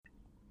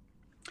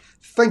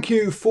Thank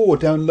you for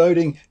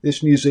downloading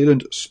this New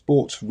Zealand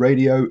Sports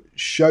Radio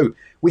show.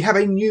 We have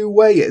a new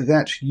way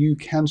that you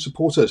can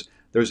support us.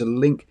 There is a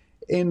link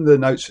in the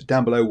notes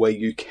down below where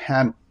you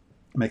can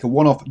make a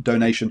one-off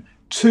donation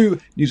to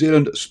New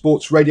Zealand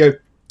Sports Radio.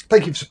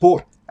 Thank you for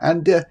support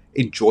and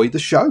enjoy the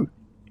show.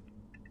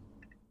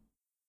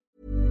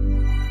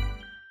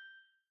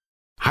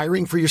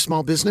 Hiring for your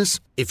small business?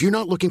 If you're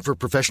not looking for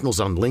professionals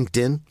on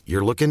LinkedIn,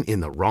 you're looking in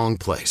the wrong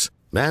place.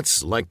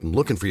 That's like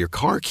looking for your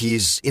car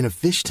keys in a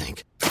fish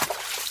tank.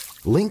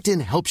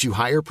 LinkedIn helps you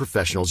hire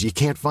professionals you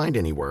can't find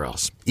anywhere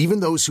else, even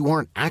those who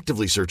aren't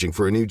actively searching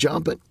for a new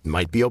job but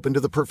might be open to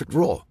the perfect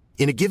role.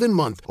 In a given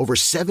month, over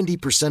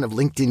 70% of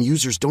LinkedIn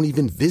users don't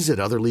even visit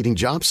other leading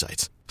job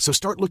sites. So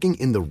start looking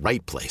in the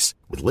right place.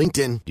 With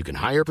LinkedIn, you can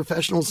hire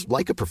professionals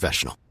like a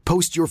professional.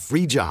 Post your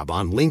free job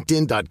on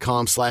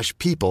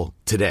linkedin.com/people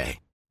today.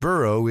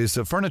 Burrow is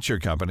a furniture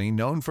company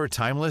known for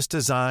timeless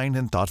design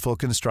and thoughtful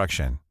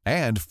construction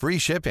and free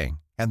shipping,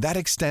 and that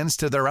extends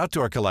to their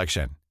outdoor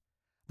collection.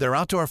 Their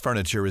outdoor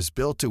furniture is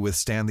built to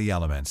withstand the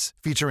elements,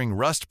 featuring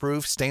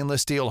rust-proof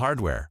stainless steel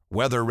hardware,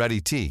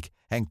 weather-ready teak,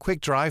 and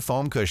quick-dry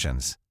foam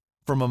cushions.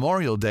 For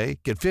Memorial Day,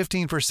 get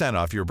 15%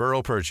 off your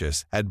Burrow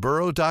purchase at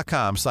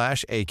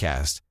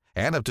burrow.com/acast,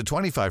 and up to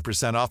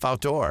 25% off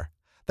outdoor.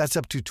 That's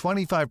up to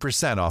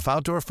 25% off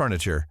outdoor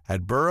furniture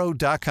at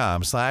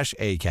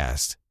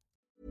burrow.com/acast.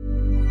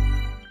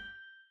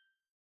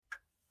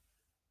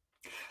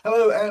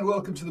 Hello and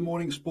welcome to the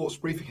morning sports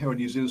briefing here on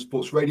New Zealand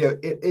Sports Radio.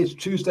 It is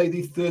Tuesday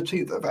the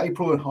 13th of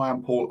April and hi,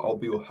 I'm Paul. I'll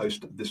be your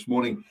host this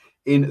morning.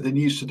 In the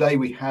news today,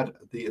 we had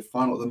the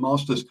final of the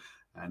Masters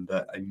and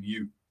a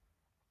new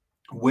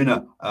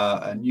winner,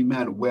 a new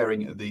man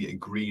wearing the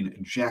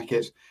green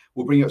jacket.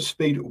 We'll bring you up to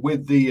speed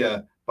with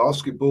the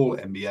basketball,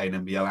 NBA and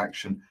NBL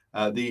action.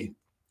 The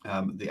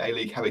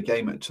A-League have a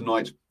game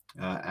tonight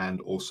and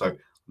also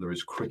there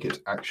is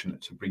cricket action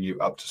to bring you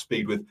up to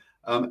speed with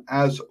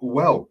as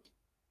well.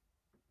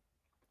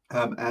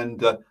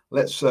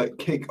 Let's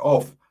kick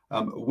off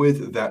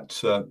with that.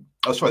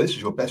 This is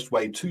your best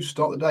way to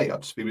start the day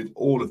up to speed with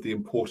all of the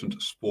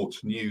important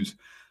sports news.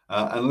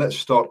 And let's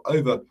start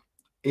over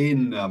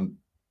in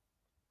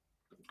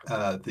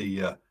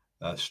the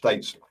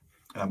States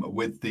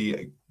with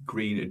the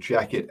green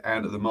jacket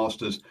and the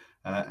Masters.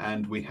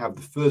 And we have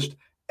the first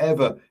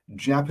ever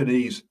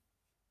Japanese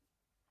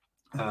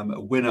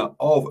winner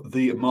of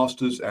the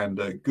Masters. And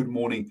good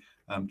morning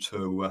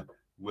to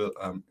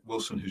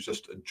Wilson, who's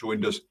just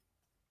joined us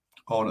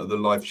on the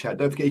live chat.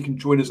 Don't forget you can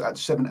join us at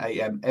 7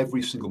 a.m.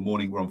 every single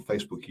morning. We're on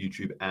Facebook,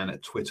 YouTube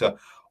and Twitter,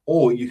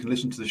 or you can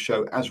listen to the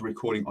show as a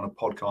recording on a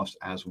podcast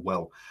as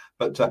well.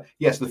 But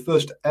yes, the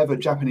first ever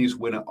Japanese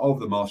winner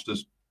of the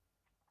Masters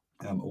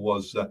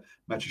was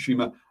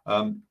Matsushima,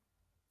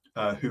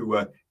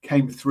 who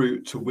came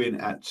through to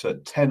win at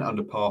 10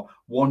 under par,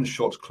 one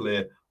shot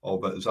clear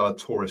of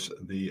Zalatoris,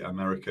 the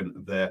American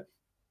there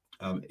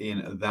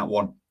in that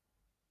one.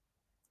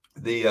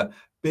 The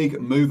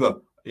big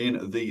mover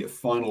in the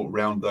final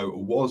round, though,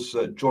 was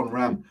Jon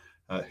Rahm,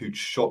 who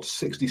shot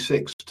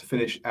 66 to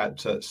finish at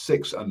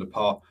 6 under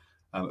par.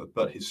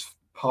 But his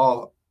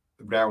par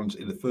rounds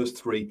in the first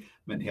three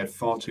meant he had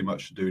far too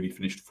much to do, and he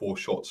finished 4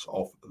 shots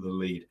off the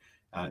lead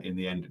in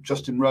the end.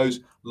 Justin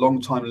Rose,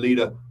 long-time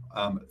leader,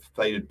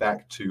 faded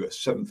back to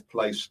 7th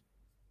place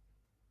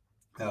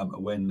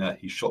when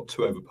he shot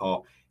 2 over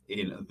par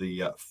in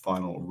the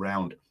final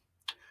round.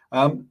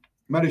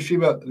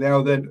 Matsushima,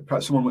 now then,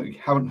 perhaps someone we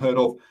haven't heard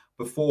of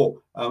before,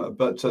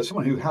 but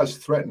someone who has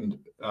threatened,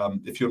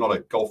 if you're not a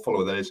golf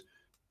follower, that is,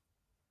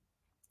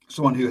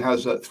 someone who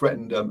has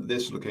threatened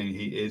this. Looking,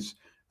 he is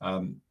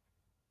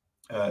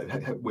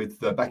with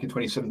back in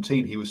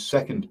 2017, he was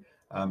second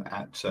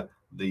at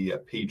the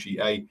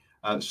PGA.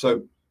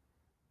 So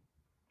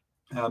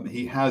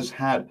he has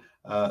had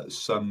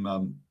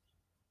some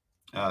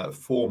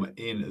form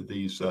in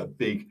these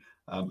big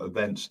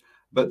events.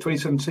 But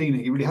 2017,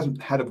 he really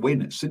hasn't had a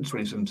win since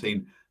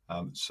 2017.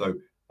 So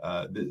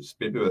it's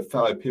been a bit of a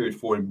fallow period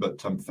for him,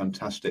 but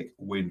fantastic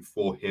win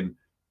for him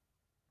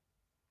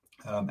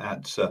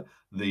at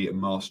the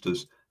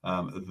Masters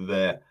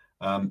there.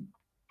 And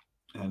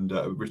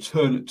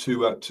return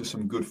to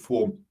some good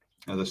form,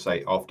 as I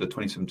say, after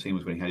 2017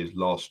 was when he had his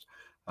last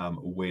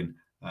win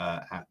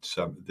at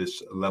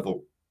this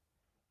level.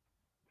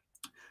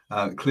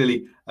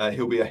 Clearly,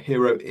 he'll be a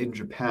hero in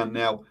Japan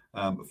now,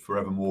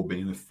 forevermore,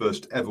 being the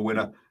first ever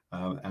winner.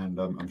 And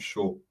I'm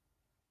sure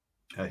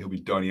he'll be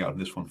dining out on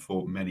this one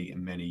for many,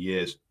 many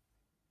years.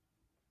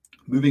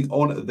 Moving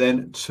on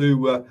then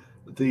to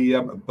the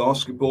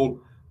basketball.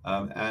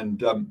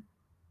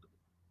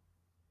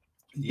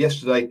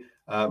 Yesterday,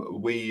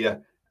 we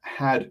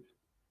had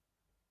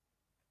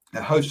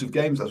a host of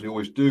games, as we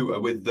always do,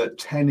 with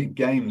 10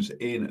 games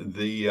in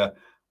the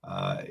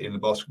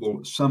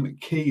basketball. Some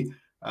key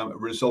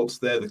results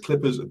there. The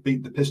Clippers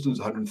beat the Pistons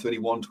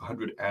 131 to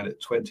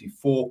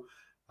 124.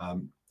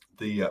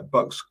 The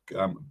Bucks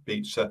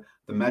beat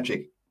the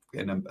Magic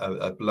in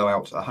a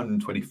blowout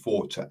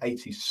 124 to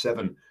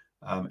 87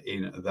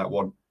 in that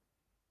one.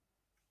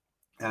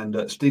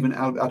 And Stephen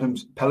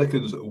Adams'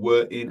 Pelicans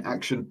were in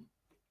action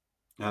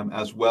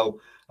as well.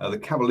 The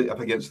Cavaliers up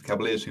against the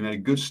Cavaliers, who made a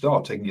good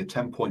start, taking a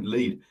 10-point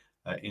lead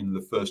in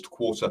the first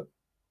quarter.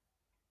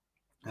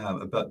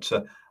 But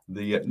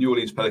the New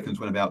Orleans Pelicans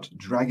went about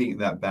dragging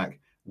that back,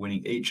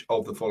 winning each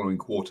of the following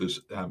quarters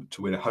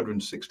to win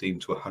 116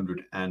 to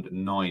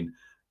 109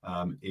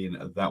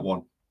 in that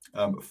one.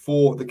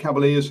 For the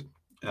Cavaliers,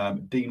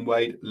 Dean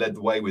Wade led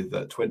the way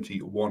with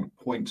 21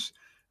 points.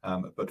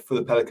 But for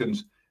the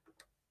Pelicans,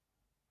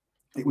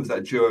 it was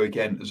that duo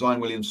again, Zion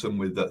Williamson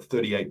with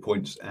 38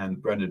 points and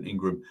Brandon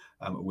Ingram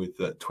with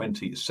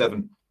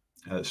 27.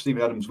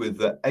 Stephen Adams with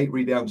 8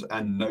 rebounds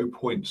and no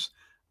points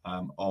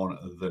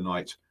on the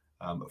night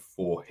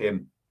for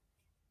him.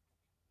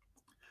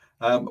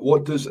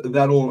 What does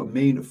that all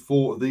mean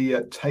for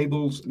the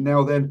tables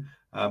now then?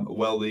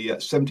 Well, the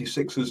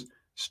 76ers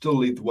still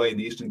lead the way in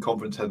the Eastern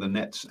Conference, and the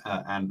Nets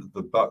and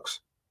the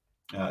Bucks,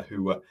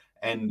 who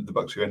end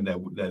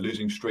their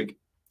losing streak.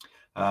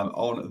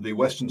 On the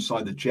western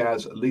side, the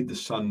Jazz lead the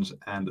Suns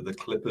and the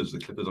Clippers. The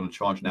Clippers on a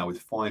charge now with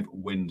 5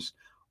 wins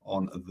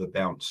on the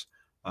bounce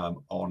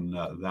on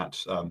that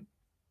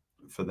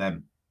for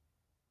them.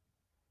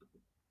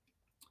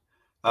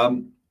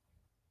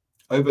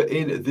 Over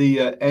in the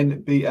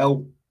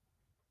NBL,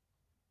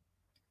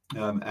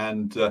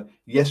 and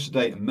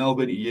yesterday,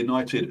 Melbourne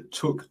United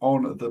took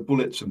on the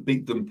Bullets and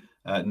beat them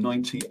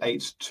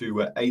 98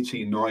 to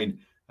 89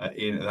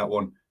 in that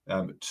one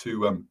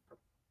to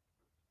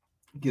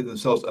give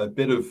themselves a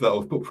bit of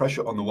put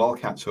pressure on the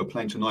Wildcats, who are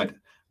playing tonight.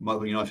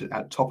 Melbourne United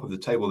at top of the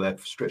table there,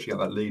 stretching out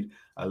that lead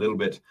a little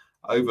bit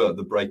over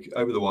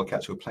the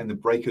Wildcats, who are playing the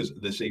Breakers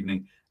this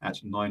evening at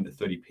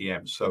 9:30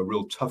 p.m. So a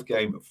real tough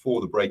game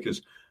for the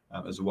Breakers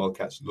as the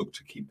Wildcats look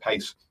to keep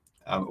pace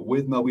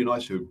with Melbourne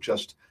United, who have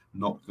just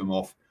knocked them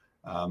off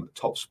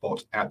top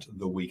spot at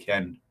the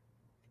weekend.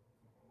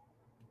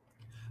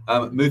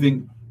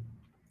 Moving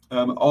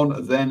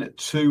on then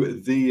to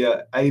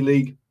the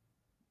A-League.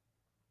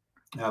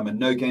 And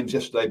no games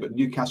yesterday, but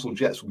Newcastle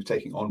Jets will be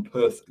taking on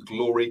Perth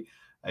Glory,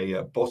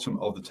 a bottom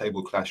of the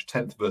table clash,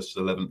 10th versus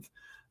 11th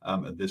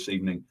this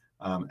evening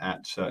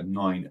at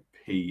 9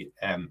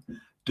 p.m.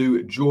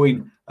 Do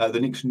join the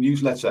Knicks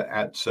newsletter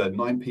at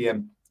 9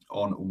 p.m.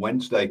 on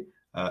Wednesday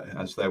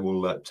as they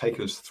will take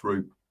us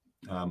through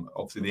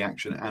obviously the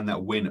action and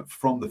that win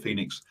from the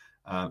Phoenix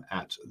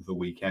at the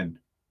weekend.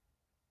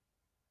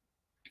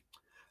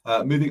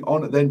 Moving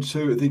on then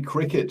to the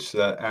cricket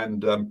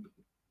and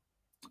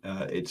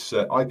its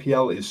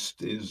IPL is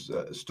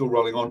still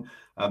rolling on.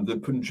 The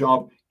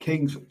Punjab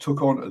Kings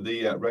took on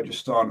the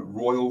Rajasthan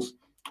Royals.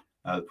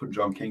 The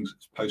Punjab Kings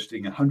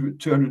posting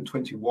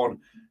 221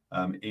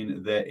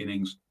 in their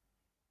innings,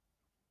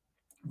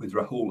 with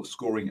Rahul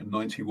scoring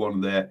 91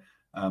 there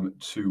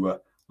to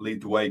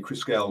lead the way.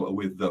 Chris Gale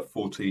with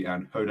 40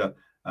 and Hoda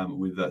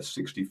with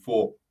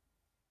 64.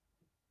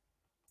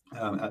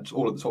 That's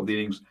all at the top of the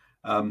innings.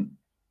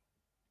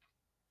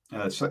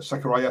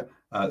 Sakarya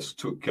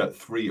took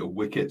 3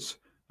 wickets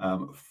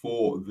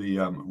for the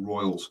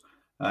Royals.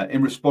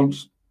 In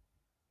response,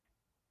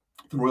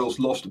 the Royals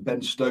lost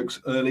Ben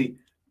Stokes early,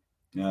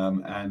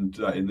 and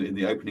in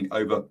the opening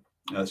over,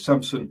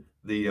 Samson,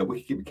 the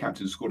wicketkeeper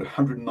captain, scored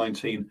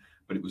 119,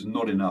 but it was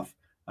not enough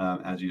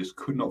as he just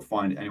could not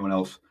find anyone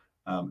else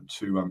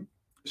to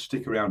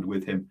stick around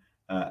with him,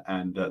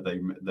 and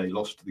they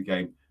lost the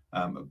game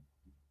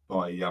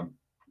by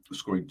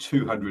scoring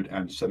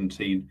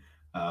 217.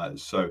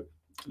 So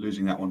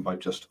losing that one by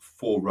just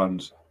 4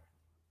 runs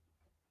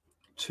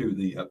to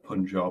the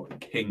Punjab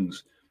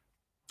Kings.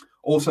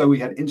 Also, we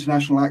had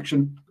international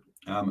action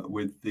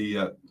with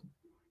the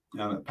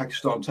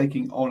Pakistan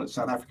taking on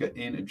South Africa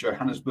in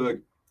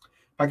Johannesburg.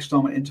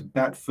 Pakistan went into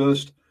bat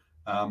first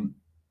in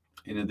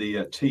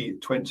the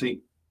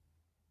T20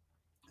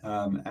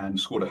 and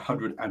scored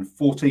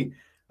 140.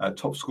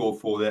 Top score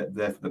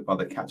by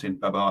the captain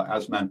Babar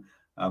Azman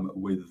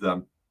with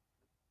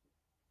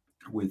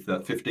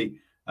 50.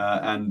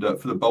 And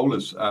for the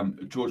bowlers,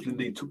 George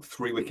Lindy took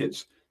 3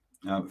 wickets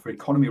for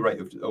economy rate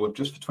of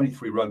just for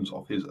 23 runs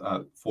off his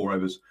 4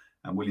 overs.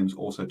 And Williams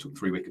also took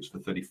 3 wickets for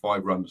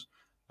 35 runs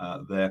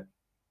there.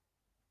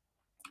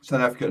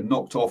 South Africa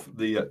knocked off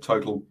the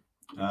total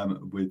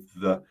with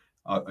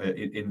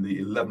in the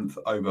 11th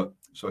over.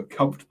 So a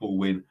comfortable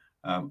win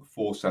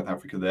for South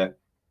Africa there.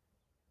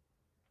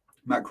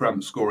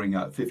 Makram scoring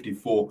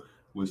 54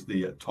 was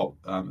the top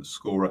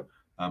scorer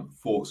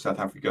for South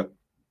Africa.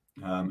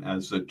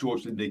 As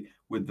George Lindy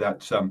with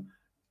that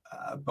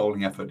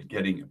bowling effort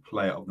getting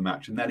player of the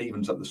match. And that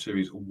evens up the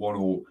series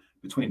 1-1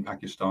 between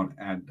Pakistan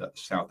and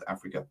South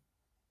Africa.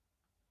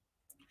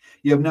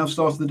 You have now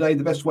started the day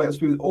the best way to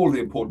speak with all the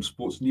important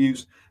sports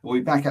news. We'll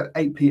be back at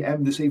 8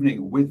 p.m. this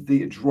evening with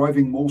the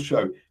Driving Mall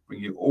Show,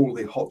 bringing you all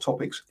the hot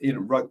topics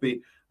in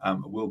rugby.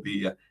 We'll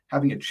be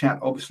having a chat,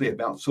 obviously,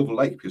 about Silver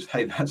Lake, because,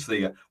 hey, that's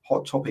the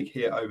hot topic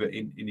here over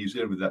in New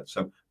Zealand with that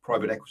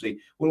private equity.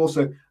 We'll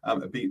also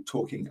be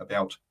talking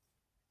about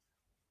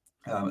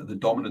the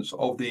dominance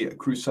of the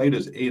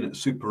Crusaders in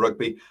Super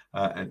Rugby,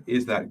 and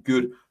is that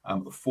good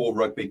for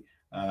rugby?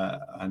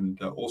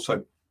 and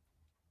also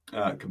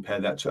compare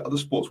that to other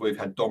sports where we've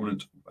had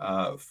dominant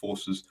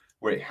forces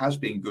where it has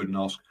been good, and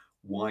ask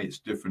why it's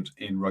different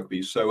in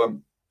rugby.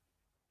 So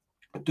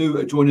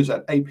do join us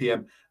at 8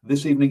 p.m.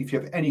 this evening. If you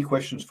have any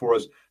questions for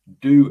us,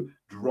 do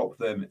drop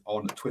them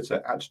on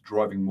Twitter at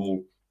Driving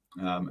Maul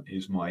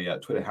is my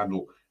Twitter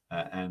handle,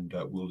 and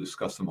we'll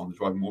discuss them on the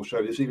Driving Maul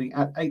show this evening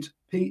at 8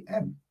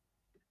 p.m.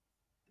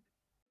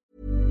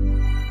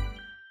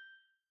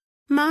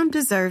 Mom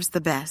deserves the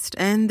best,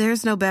 and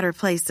there's no better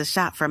place to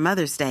shop for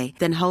Mother's Day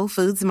than Whole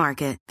Foods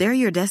Market. They're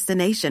your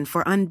destination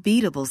for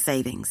unbeatable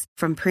savings,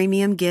 from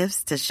premium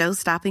gifts to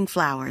show-stopping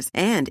flowers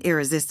and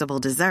irresistible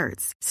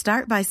desserts.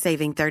 Start by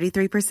saving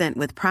 33%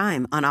 with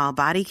Prime on all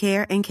body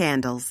care and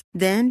candles.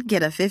 Then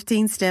get a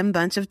 15-stem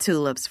bunch of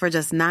tulips for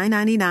just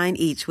 $9.99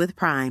 each with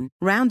Prime.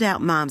 Round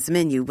out Mom's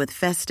menu with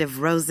festive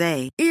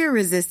rosé,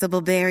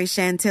 irresistible berry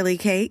chantilly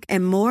cake,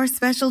 and more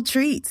special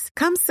treats.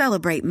 Come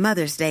celebrate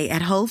Mother's Day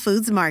at Whole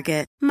Foods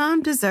Market.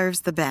 Mom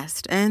deserves the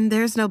best, and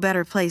there's no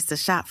better place to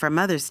shop for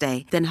Mother's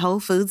Day than Whole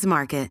Foods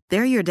Market.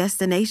 They're your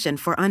destination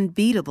for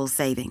unbeatable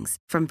savings,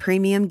 from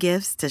premium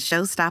gifts to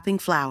show-stopping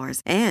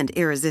flowers and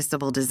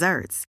irresistible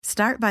desserts.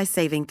 Start by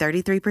saving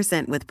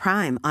 33% with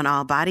Prime on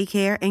all body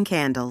care and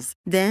candles.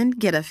 Then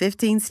get a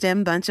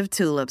 15-stem bunch of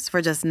tulips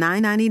for just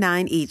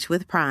 $9.99 each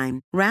with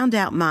Prime. Round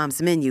out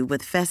Mom's menu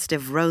with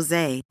festive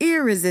rosé,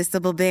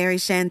 irresistible berry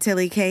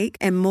chantilly cake,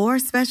 and more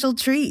special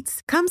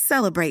treats. Come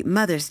celebrate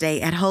Mother's Day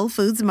at Whole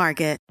Foods Market.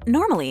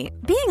 Normally,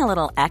 being a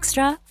little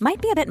extra might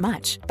be a bit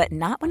much, but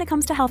not when it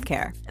comes to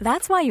healthcare.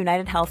 That's why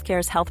United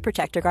Healthcare's Health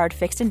Protector Guard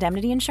fixed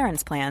indemnity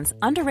insurance plans,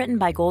 underwritten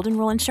by Golden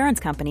Rule Insurance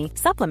Company,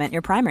 supplement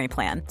your primary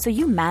plan so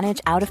you manage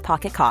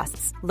out-of-pocket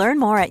costs. Learn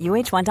more at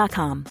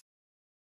UH1.com.